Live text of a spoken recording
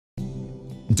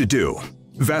Dedue,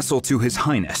 vassal to His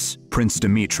Highness, Prince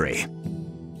Dimitri.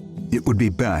 It would be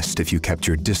best if you kept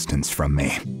your distance from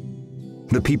me.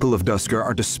 The people of Duscur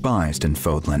are despised in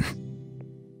Fodlan.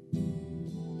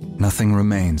 Nothing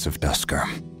remains of Duscur.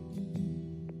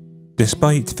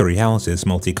 Despite Three Houses'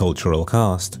 multicultural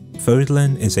cast,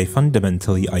 Fodlan is a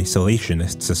fundamentally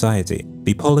isolationist society.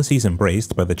 The policies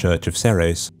embraced by the Church of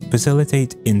Seros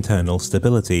facilitate internal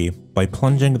stability by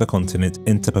plunging the continent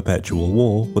into perpetual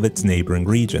war with its neighbouring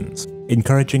regions,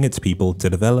 encouraging its people to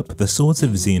develop the sort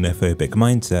of xenophobic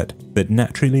mindset that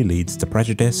naturally leads to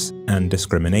prejudice and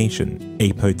discrimination.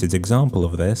 A potent example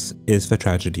of this is the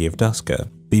tragedy of Duscur,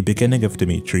 the beginning of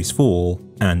Dimitri's fall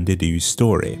and Dedue's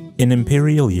story. In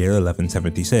Imperial Year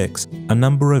 1176, a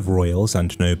number of royals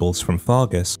and nobles from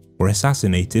Fargus were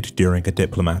assassinated during a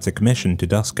diplomatic mission to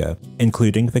Duscur,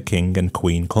 including the king and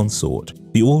queen consort.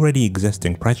 The already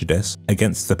existing prejudice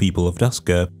against the people of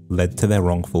Duscur led to their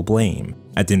wrongful blame,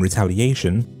 and in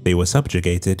retaliation, they were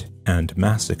subjugated and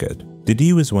massacred.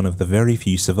 Dedue was one of the very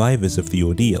few survivors of the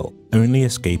ordeal, only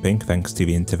escaping thanks to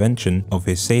the intervention of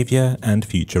his savior and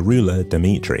future ruler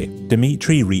Dimitri.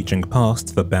 Dimitri, reaching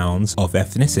past the bounds of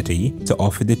ethnicity to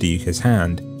offer Dedue his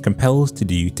hand, compels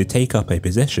Dedue to take up a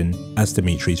position as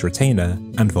Dimitri's retainer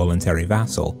and voluntary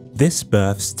vassal. This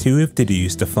births two of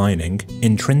Dedue's defining,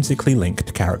 intrinsically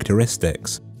linked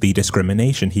characteristics: the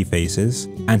discrimination he faces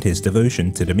and his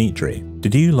devotion to Dimitri.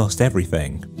 Dedue lost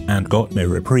everything and got no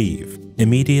reprieve,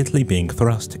 immediately being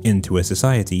thrust into a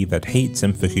society that hates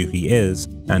him for who he is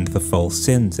and the false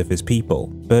sins of his people.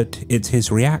 But it's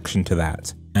his reaction to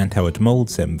that and how it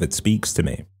molds him that speaks to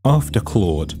me. After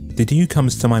Claude, Dedue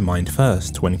comes to my mind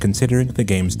first when considering the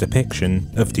game's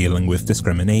depiction of dealing with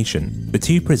discrimination. The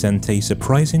two present a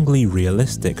surprisingly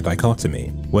realistic dichotomy,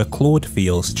 where Claude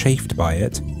feels chafed by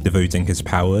it, devoting his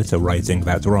power to righting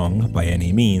that wrong by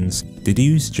any means.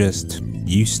 Dedue's just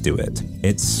used to it.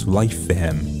 It's life for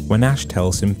him. When Ash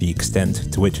tells him the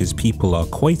extent to which his people are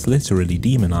quite literally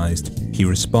demonized, he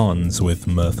responds with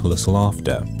mirthless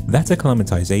laughter. That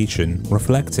acclimatization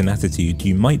reflects an attitude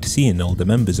you might see in older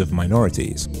members of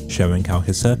minorities, showing how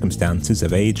his circumstances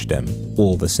have aged him.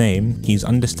 All the same, he's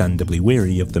understandably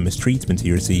weary of the mistreatment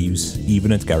he receives,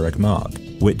 even at Garreg Mach,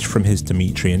 which from his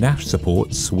Dimitri and Ash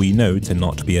supports we know to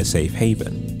not be a safe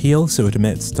haven. He also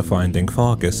admits to finding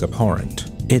Fargus abhorrent.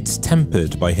 It's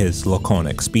tempered by his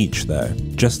laconic speech though.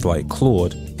 Just like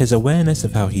Claude, his awareness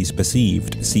of how he's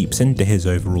perceived seeps into his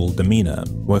overall demeanour,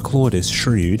 where Claude is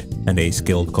shrewd and a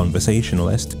skilled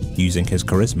conversationalist, using his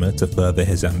charisma to further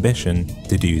his ambition.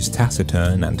 Dedue's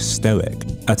taciturn and stoic,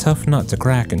 a tough nut to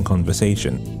crack in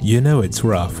conversation. You know it's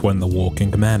rough when the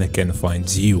walking mannequin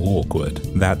finds you awkward.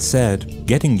 That said,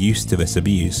 getting used to this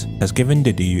abuse has given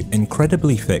Dedue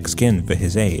incredibly thick skin for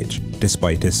his age.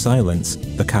 Despite his silence,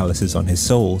 the calluses on his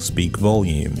soul speak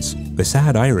volumes. The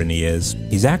sad irony is,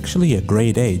 he's actually a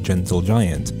grade A gentle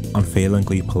giant,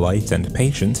 unfailingly polite and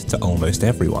patient to almost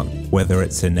everyone, whether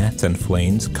it's Annette and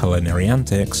Flane's culinary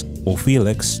antics, or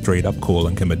Felix straight up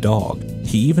calling him a dog.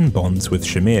 He even bonds with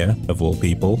Shamir, of all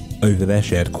people, over their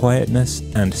shared quietness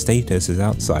and status as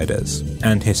outsiders.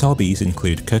 And his hobbies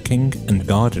include cooking and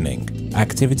gardening,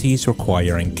 activities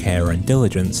requiring care and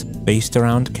diligence based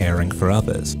around caring for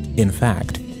others. In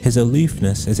fact, his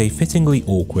aloofness is a fittingly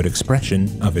awkward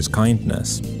expression of his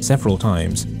kindness. Several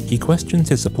times, he questions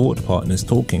his support partners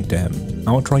talking to him,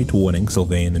 outright warning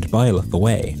Sylvain and Byleth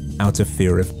away, out of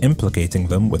fear of implicating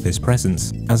them with his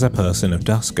presence as a person of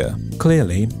Duscur.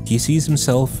 Clearly, he sees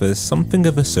himself as something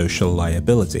of a social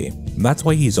liability. That's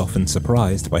why he's often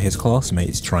surprised by his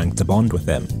classmates trying to bond with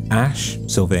him. Ash,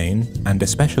 Sylvain, and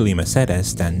especially Mercedes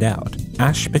stand out.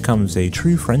 Ash becomes a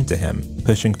true friend to him,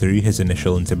 pushing through his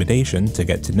initial intimidation to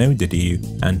get to know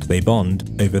Dedue, and they bond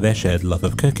over their shared love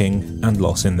of cooking and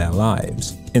loss in their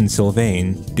lives. In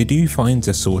Sylvain, Dedue finds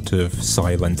a sort of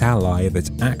silent ally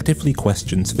that actively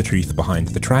questions the truth behind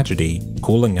the tragedy,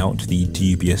 calling out the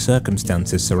dubious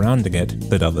circumstances surrounding it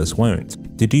that others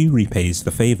won't. Dedue repays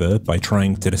the favour by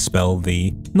trying to dispel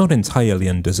the, not entirely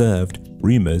undeserved,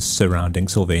 rumours surrounding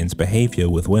Sylvain's behaviour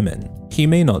with women. He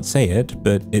may not say it,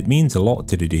 but it means a lot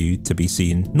to Dedue to be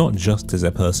seen not just as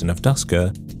a person of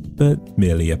Duscur, but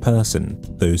merely a person.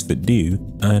 Those that do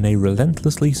earn a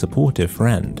relentlessly supportive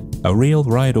friend, a real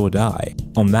ride or die.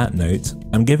 On that note,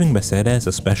 I'm giving Mercedes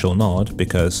a special nod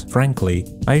because, frankly,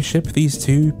 I ship these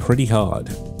two pretty hard,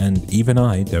 and even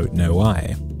I don't know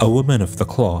why. A woman of the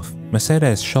cloth,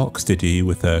 Mercedes shocks Dedue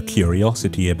with her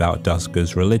curiosity about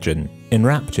Dusker's religion.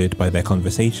 Enraptured by their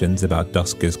conversations about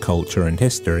Dusker's culture and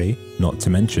history, not to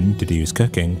mention Dedue's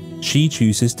cooking, she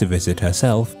chooses to visit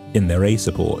herself in their A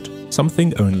support,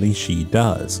 something only she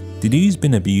does. Dedue's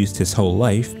been abused his whole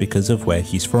life because of where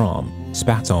he's from,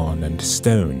 spat on and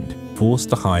stoned, forced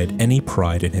to hide any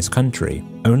pride in his country,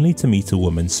 only to meet a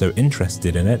woman so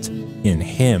interested in it, in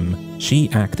him, she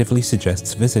actively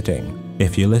suggests visiting.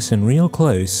 If you listen real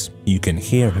close, you can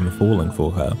hear him falling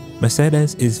for her.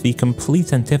 Mercedes is the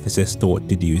complete antithesis to what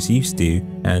Dedue's used to,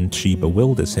 and she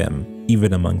bewilders him.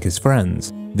 Even among his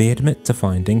friends, they admit to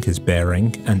finding his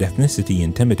bearing and ethnicity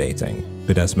intimidating.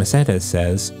 But as Mercedes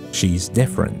says, she's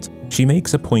different. She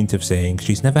makes a point of saying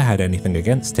she's never had anything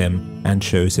against him and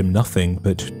shows him nothing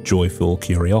but joyful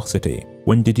curiosity.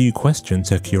 When Dedue questions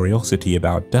her curiosity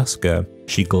about Dusker,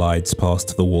 she glides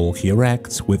past the wall he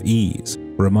erects with ease,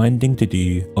 reminding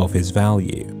Dedue of his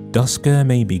value. Dusker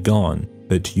may be gone,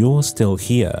 but you're still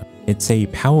here. It's a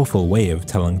powerful way of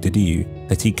telling Dedue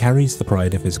that he carries the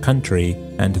pride of his country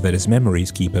and that his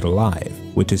memories keep it alive,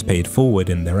 which is paid forward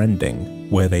in their ending,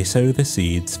 where they sow the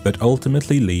seeds that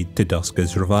ultimately lead to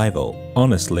Dusker's revival.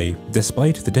 Honestly,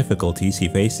 despite the difficulties he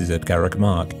faces at Garrick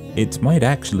Mark, it might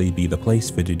actually be the place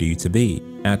for Dedue to be.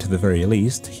 At the very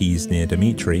least, he's near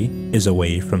Dimitri, is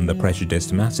away from the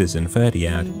prejudiced masses in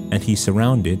Ferdiad, and he's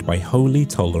surrounded by wholly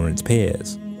tolerant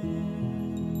peers.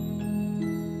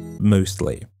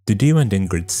 Mostly. Dedue and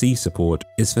Ingrid's C support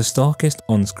is the starkest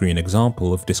on-screen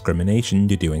example of discrimination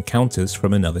Dedue encounters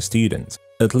from another student,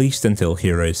 at least until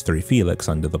Heroes threw Felix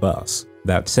under the bus.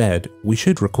 That said, we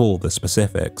should recall the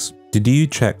specifics. Dedue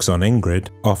checks on Ingrid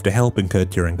after helping her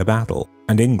during the battle,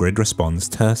 and Ingrid responds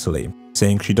tersely,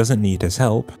 saying she doesn't need his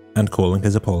help and calling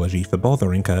his apology for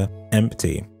bothering her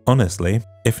empty. Honestly,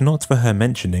 if not for her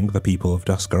mentioning the people of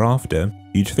Dusker after,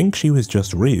 you'd think she was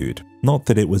just rude, not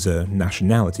that it was a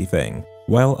nationality thing.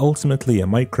 While ultimately a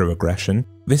microaggression,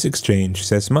 this exchange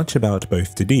says much about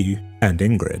both Dedue and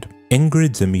Ingrid.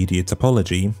 Ingrid's immediate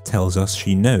apology tells us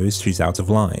she knows she's out of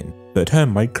line, but her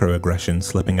microaggression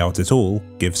slipping out at all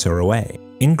gives her away.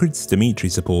 Ingrid's Dimitri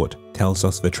support tells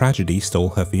us the tragedy stole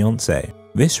her fiancé.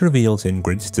 This reveals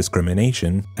Ingrid's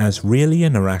discrimination as really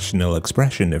an irrational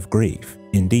expression of grief.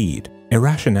 Indeed,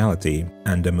 irrationality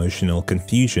and emotional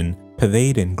confusion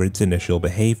pervade Ingrid's initial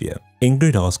behavior.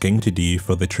 Ingrid asking Dedue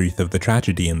for the truth of the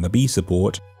tragedy in the B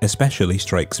support especially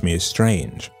strikes me as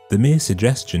strange. The mere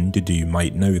suggestion Dedue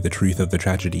might know the truth of the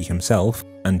tragedy himself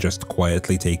and just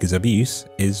quietly take his abuse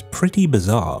is pretty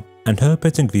bizarre, and her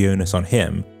putting the onus on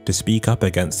him to speak up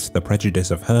against the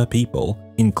prejudice of her people,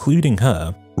 including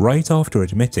her, right after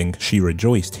admitting she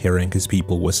rejoiced hearing his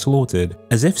people were slaughtered,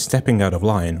 as if stepping out of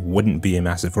line wouldn't be a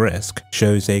massive risk,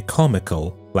 shows a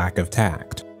comical lack of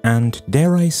tact. And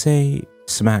dare I say,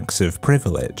 smacks of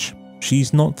privilege.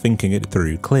 She's not thinking it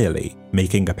through clearly,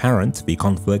 making apparent the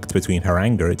conflict between her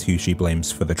anger at who she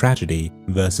blames for the tragedy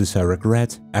versus her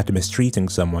regret at mistreating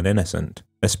someone innocent,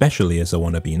 especially as a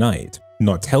wannabe knight.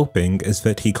 Not helping is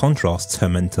that he contrasts her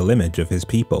mental image of his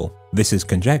people. This is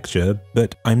conjecture,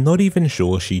 but I'm not even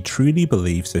sure she truly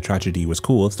believes the tragedy was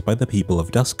caused by the people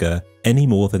of Dusker any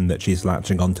more than that she's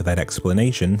latching onto that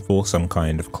explanation for some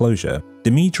kind of closure.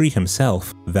 Dimitri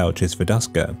himself vouches for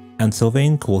Dusker, and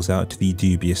Sylvain calls out the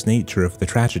dubious nature of the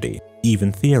tragedy,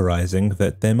 even theorizing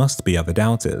that there must be other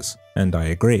doubters, and I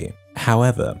agree.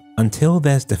 However, until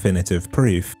there's definitive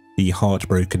proof, the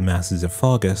heartbroken masses of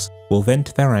Fargus will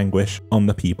vent their anguish on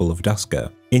the people of Dusker.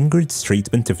 Ingrid's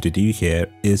treatment of Dedue here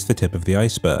is the tip of the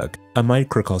iceberg, a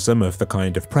microcosm of the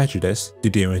kind of prejudice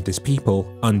Dedue and his people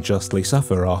unjustly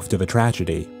suffer after the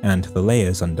tragedy, and the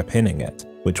layers underpinning it,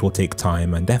 which will take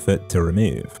time and effort to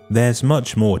remove. There's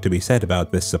much more to be said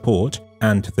about this support,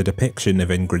 and the depiction of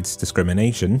Ingrid's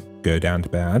discrimination, good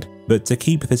and bad, but to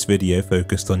keep this video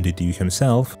focused on Dedue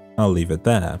himself, I'll leave it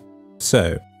there.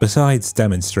 So, besides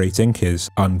demonstrating his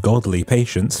ungodly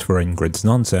patience for Ingrid's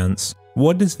nonsense,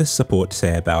 what does this support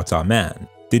say about our man?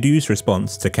 Dedue's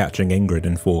response to catching Ingrid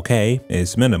in 4K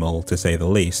is minimal, to say the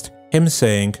least. Him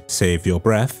saying, "save your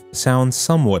breath," sounds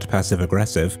somewhat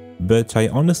passive-aggressive, but I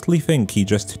honestly think he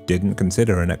just didn't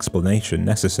consider an explanation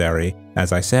necessary.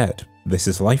 As I said, this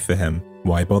is life for him.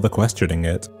 Why bother questioning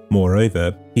it?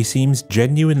 Moreover, he seems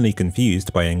genuinely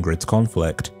confused by Ingrid's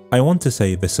conflict. I want to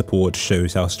say the support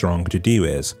shows how strong Dedue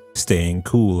is, staying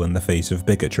cool in the face of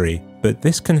bigotry, but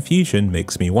this confusion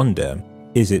makes me wonder,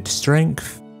 is it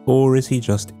strength, or is he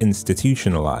just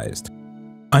institutionalized?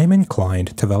 I'm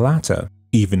inclined to the latter.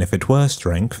 Even if it were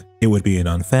strength, it would be an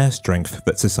unfair strength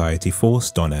that society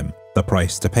forced on him, the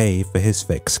price to pay for his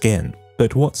thick skin.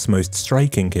 But what's most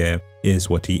striking here is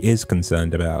what he is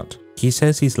concerned about. He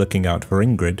says he's looking out for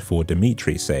Ingrid for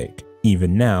Dimitri's sake.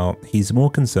 Even now, he's more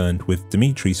concerned with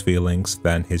Dimitri's feelings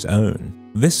than his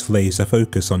own. This laser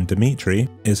focus on Dimitri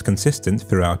is consistent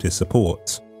throughout his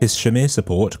supports. His Shamir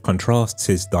support contrasts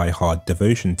his die-hard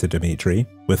devotion to Dimitri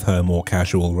with her more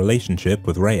casual relationship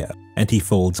with Rhea, and he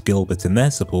folds Gilbert in their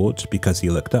support because he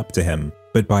looked up to him.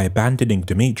 But by abandoning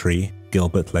Dimitri,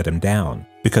 Gilbert let him down.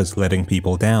 Because letting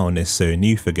people down is so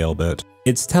new for Gilbert,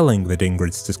 it's telling that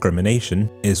Ingrid's discrimination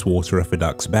is water off a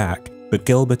duck's back, but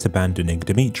Gilbert abandoning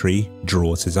Dimitri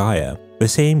draws his ire. The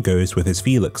same goes with his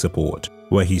Felix support,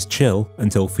 where he's chill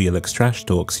until Felix trash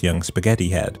talks young Spaghetti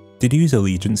Head. Dedue's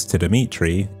allegiance to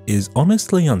Dimitri is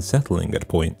honestly unsettling at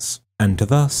points. And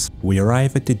thus, we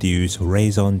arrive at Dedue's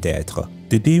raison d'etre.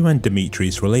 Dedue and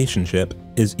Dimitri's relationship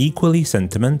is equally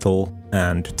sentimental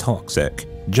and toxic.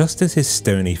 Just as his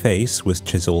stony face was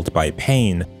chiseled by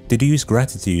pain, Dedue's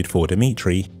gratitude for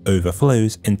Dimitri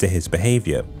overflows into his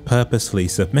behavior, purposely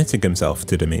submitting himself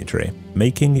to Dimitri,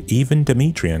 making even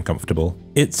Dimitri uncomfortable.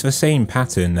 It's the same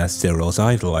pattern as Cyril's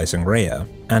idolizing Rhea,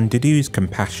 and Dedue's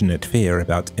compassionate fear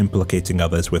about implicating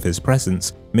others with his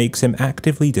presence makes him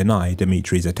actively deny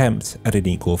Dimitri's attempt at an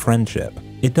equal friendship.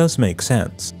 It does make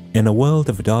sense. In a world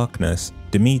of darkness,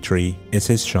 Dimitri is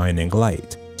his shining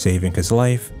light, saving his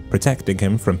life, protecting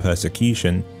him from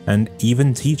persecution, and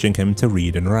even teaching him to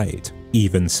read and write.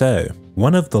 Even so,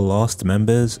 one of the last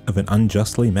members of an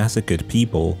unjustly massacred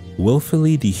people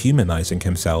willfully dehumanizing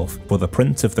himself for the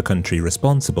prince of the country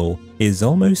responsible is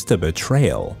almost a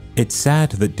betrayal. It's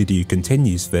sad that Dedue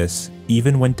continues this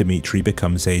even when Dimitri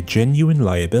becomes a genuine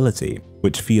liability,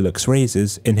 which Felix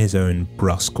raises in his own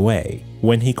brusque way.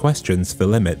 When he questions the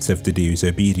limits of Dedue's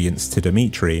obedience to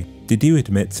Dimitri, Dedue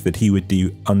admits that he would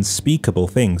do unspeakable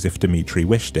things if Dimitri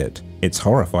wished it. It's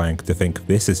horrifying to think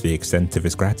this is the extent of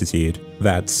his gratitude.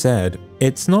 That said,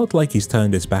 it's not like he's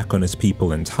turned his back on his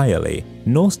people entirely,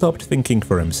 nor stopped thinking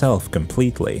for himself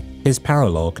completely. His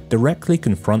paralogue directly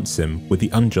confronts him with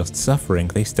the unjust suffering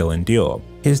they still endure.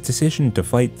 His decision to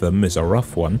fight them is a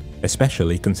rough one,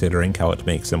 especially considering how it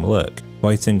makes him look,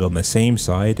 fighting on the same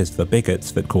side as the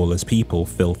bigots that call his people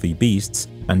filthy beasts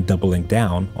and doubling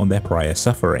down on their prior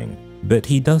suffering. But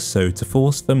he does so to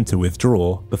force them to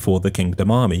withdraw before the Kingdom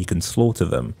Army can slaughter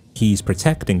them. He's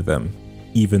protecting them,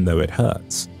 even though it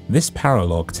hurts. This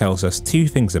paralogue tells us two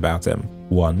things about him.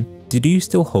 One, Dedue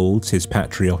still holds his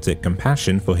patriotic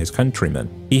compassion for his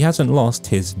countrymen. He hasn't lost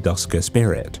his Dusker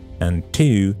spirit. And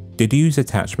two, Dedue's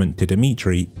attachment to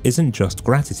Dimitri isn't just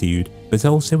gratitude, but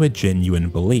also a genuine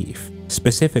belief.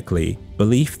 Specifically,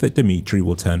 belief that Dimitri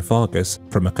will turn Fargus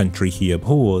from a country he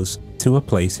abhors to a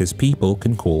place his people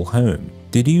can call home.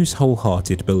 Dedue's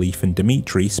wholehearted belief in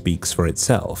Dimitri speaks for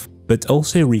itself, but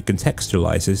also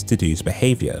recontextualizes Dedue's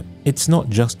behavior. It's not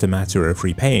just a matter of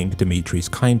repaying Dimitri's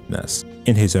kindness.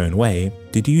 In his own way,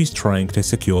 Dedue's trying to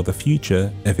secure the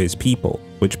future of his people,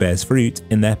 which bears fruit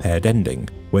in their paired ending,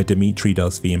 where Dimitri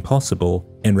does the impossible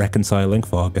in reconciling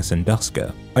Fargus and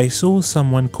Dusker. I saw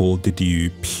someone call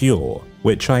Dedue pure,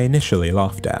 which I initially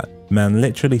laughed at. Man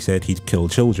literally said he'd kill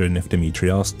children if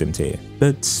Dimitri asked him to.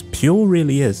 But pure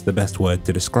really is the best word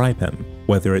to describe him.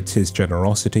 Whether it's his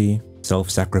generosity,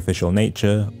 self-sacrificial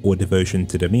nature, or devotion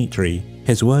to Dimitri,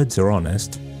 his words are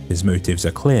honest, his motives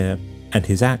are clear, and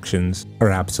his actions are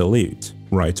absolute,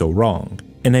 right or wrong.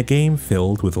 In a game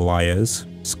filled with liars,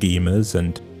 schemers,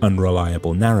 and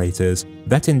unreliable narrators,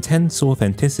 that intense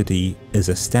authenticity is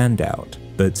a standout,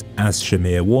 but as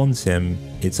Shamir warns him,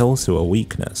 it's also a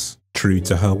weakness. True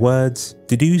to her words,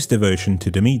 Dedue's devotion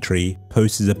to Dimitri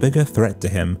poses a bigger threat to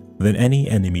him than any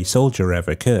enemy soldier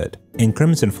ever could. In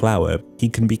Crimson Flower, he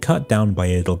can be cut down by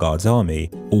Edelgard's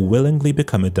army, or willingly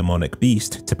become a demonic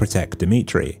beast to protect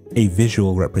Dimitri, a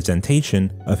visual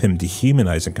representation of him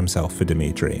dehumanizing himself for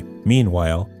Dimitri.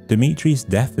 Meanwhile, Dimitri's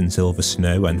death in Silver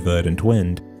Snow and Verdant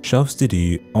Wind shoves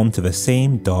Dedue onto the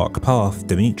same dark path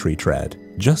Dimitri tread.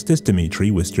 Just as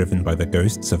Dimitri was driven by the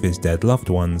ghosts of his dead loved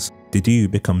ones,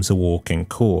 Dedue becomes a walking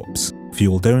corpse,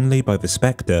 fueled only by the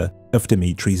spectre of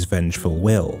Dimitri's vengeful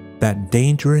will. That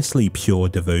dangerously pure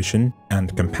devotion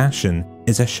and compassion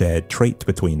is a shared trait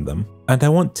between them, and I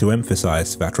want to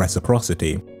emphasize that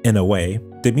reciprocity. In a way,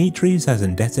 Dimitri's as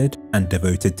indebted and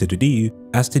devoted to Dedue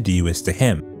as Dedue is to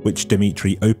him, which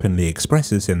Dimitri openly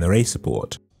expresses in the race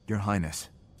support. Your Highness,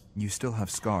 you still have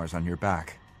scars on your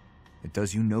back. It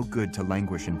does you no good to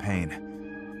languish in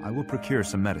pain. I will procure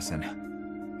some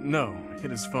medicine. No,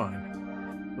 it is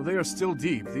fine. Though they are still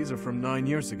deep, these are from 9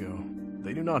 years ago.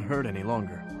 They do not hurt any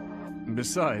longer.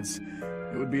 Besides,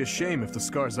 it would be a shame if the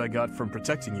scars I got from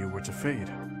protecting you were to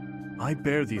fade. I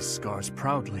bear these scars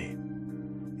proudly.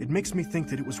 It makes me think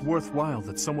that it was worthwhile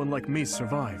that someone like me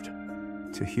survived.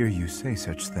 To hear you say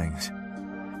such things.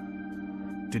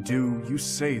 Dedue, you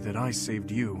say that I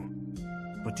saved you.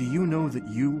 But do you know that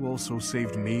you also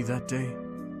saved me that day?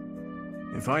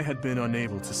 If I had been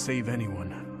unable to save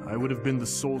anyone, I would have been the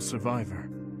sole survivor.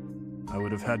 I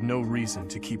would have had no reason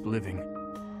to keep living.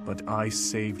 But I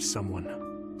saved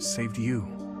someone. Saved you.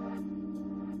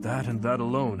 That and that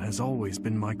alone has always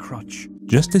been my crutch.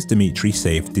 Just as Dimitri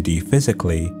saved Dedue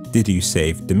physically, Dedue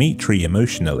saved Dimitri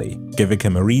emotionally, giving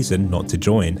him a reason not to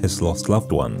join his lost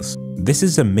loved ones. This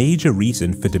is a major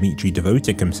reason for Dimitri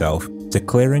devoting himself to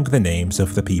clearing the names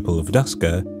of the people of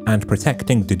Duscur and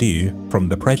protecting Dedue from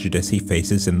the prejudice he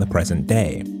faces in the present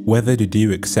day. Whether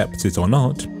Dedue accepts it or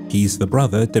not, he's the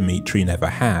brother Dimitri never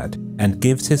had, and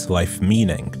gives his life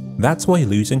meaning. That's why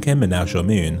losing him in Azure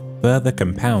Moon further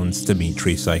compounds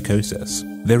Dimitri's psychosis.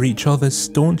 They're each other's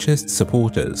staunchest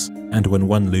supporters, and when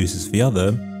one loses the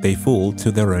other, they fall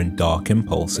to their own dark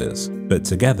impulses. But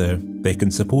together, they can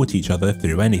support each other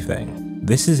through anything.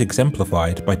 This is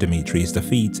exemplified by Dimitri's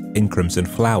defeat in Crimson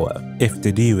Flower, if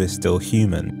Dedue is still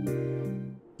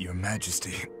human. Your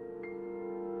Majesty.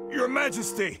 Your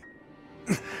Majesty!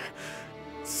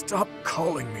 Stop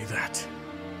calling me that.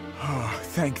 Oh,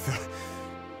 thank the...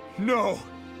 No!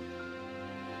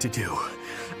 Dedue,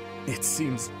 it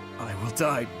seems I will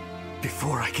die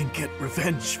before I can get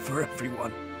revenge for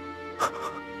everyone.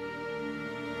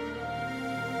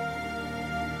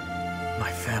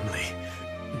 My family,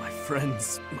 my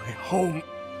friends, my home,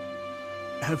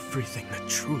 everything that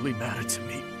truly mattered to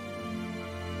me.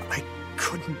 I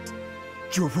couldn't.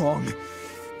 You're wrong.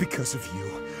 Because of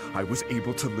you, I was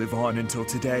able to live on until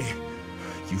today.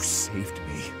 You saved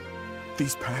me.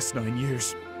 These past 9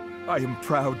 years, I am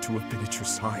proud to have been at your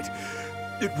side.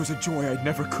 It was a joy I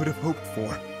never could have hoped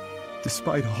for.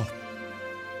 Despite all,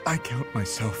 I count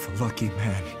myself a lucky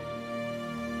man.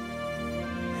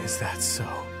 Is that so?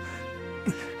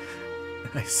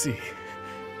 I see.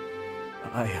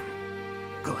 I am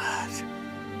glad.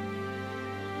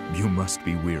 You must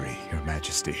be weary, Your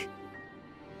Majesty.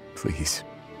 Please,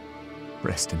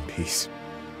 rest in peace.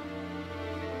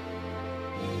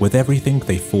 With everything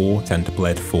they fought and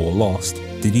bled for lost,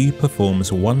 Dedue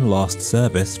performs one last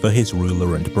service for his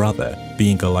ruler and brother,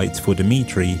 being a light for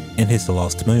Dimitri in his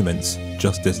last moments,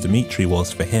 just as Dimitri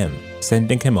was for him,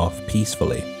 sending him off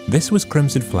peacefully. This was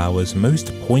Crimson Flower's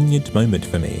most poignant moment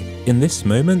for me. In this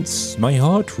moment, my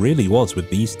heart really was with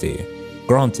these two.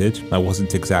 Granted, I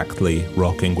wasn't exactly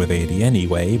rocking with AD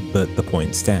anyway, but the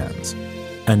point stands.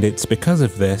 And it's because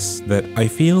of this that I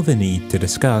feel the need to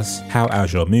discuss how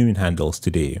Azure Moon handles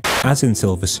Dedue. As in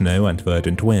Silver Snow and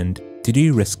Verdant Wind,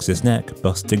 Dedue risks his neck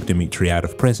busting Dimitri out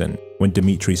of prison, when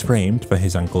Dimitri's framed for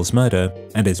his uncle's murder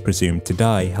and is presumed to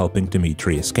die helping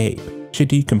Dimitri escape.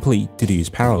 Should he complete Dedue's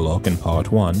paralogue in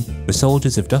Part 1, the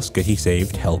soldiers of Duscur he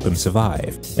saved help him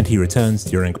survive, and he returns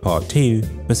during Part 2,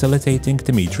 facilitating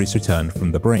Dimitri's return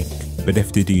from the brink. But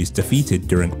if Dedue's defeated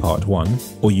during Part 1,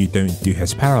 or you don't do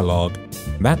his paralogue,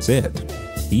 that's it.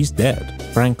 He's dead.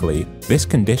 Frankly, this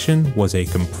condition was a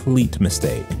complete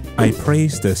mistake. I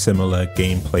praised a similar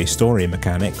gameplay story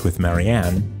mechanic with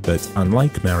Marianne, but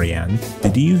unlike Marianne,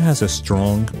 Dedue has a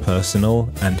strong personal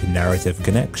and narrative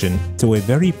connection to a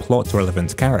very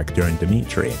plot-relevant character in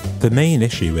Dimitri. The main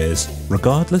issue is,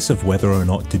 regardless of whether or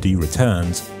not Dedue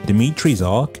returns, Dimitri's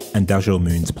arc and Azure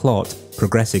Moon's plot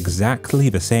progress exactly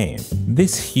the same.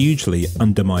 This hugely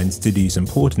undermines Dedue's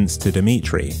importance to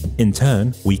Dimitri, in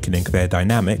turn weakening their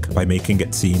dynamic by making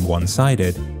it seem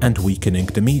one-sided and weakening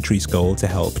Dimitri's goal to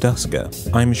help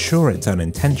Duscur. I'm sure it's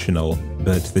unintentional,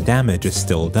 but the damage is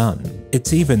still done.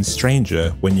 It's even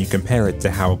stranger when you compare it to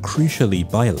how crucially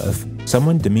Byleth,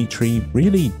 someone Dimitri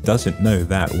really doesn't know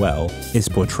that well, is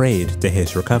portrayed to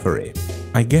his recovery.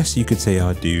 I guess you could say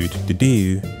our dude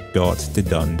Dedue got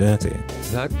done dirty.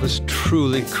 That was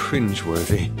truly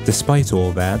cringeworthy. Despite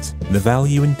all that, the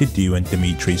value in Dedue and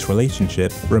Dimitri's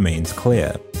relationship remains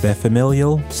clear. Their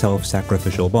familial,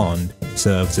 self-sacrificial bond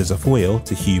serves as a foil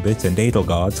to Hubert and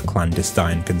Edelgard's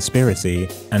clandestine conspiracy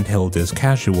and Hilda's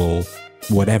casual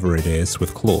whatever it is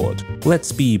with Claude.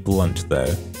 Let's be blunt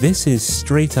though, this is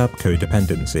straight up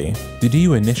codependency.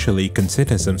 Dedue initially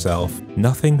considers himself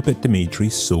nothing but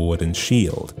Dimitri's sword and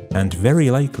shield, and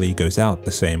very likely goes out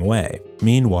the same way.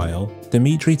 Meanwhile,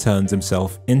 Dimitri turns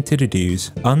himself into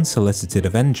Dedue's unsolicited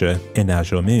avenger in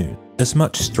Azure Moon. As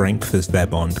much strength as their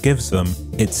bond gives them,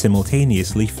 it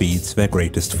simultaneously feeds their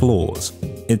greatest flaws.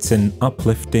 It's an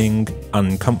uplifting,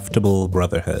 uncomfortable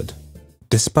brotherhood.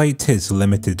 Despite his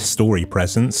limited story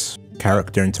presence,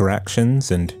 character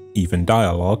interactions, and even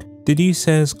dialogue, Dedue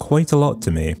says quite a lot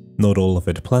to me, not all of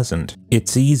it pleasant.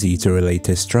 It's easy to relate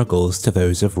his struggles to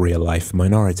those of real-life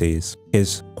minorities.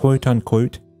 His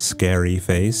quote-unquote scary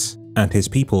face and his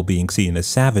people being seen as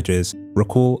savages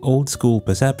recall old-school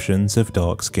perceptions of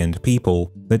dark-skinned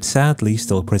people that sadly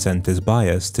still present as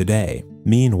biased today.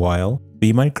 Meanwhile,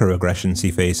 the microaggressions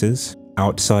he faces,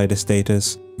 outsider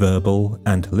status, verbal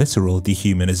and literal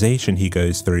dehumanization he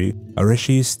goes through are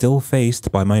issues still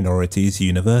faced by minorities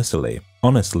universally.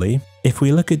 Honestly, if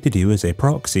we look at Dedue as a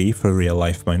proxy for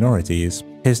real-life minorities,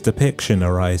 his depiction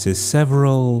arises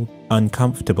several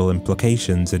uncomfortable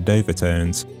implications and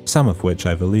overtones, some of which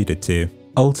I've alluded to.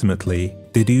 Ultimately,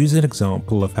 Dedue's an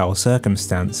example of how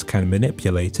circumstance can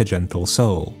manipulate a gentle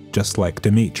soul, just like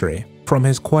Dimitri. From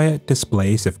his quiet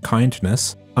displays of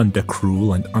kindness under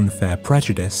cruel and unfair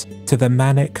prejudice to the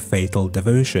manic fatal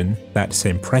devotion that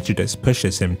same prejudice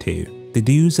pushes him to.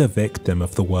 Dedue's a victim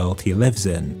of the world he lives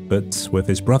in, but with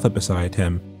his brother beside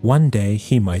him, one day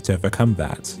he might overcome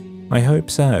that. I hope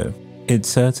so. It's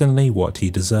certainly what he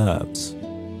deserves.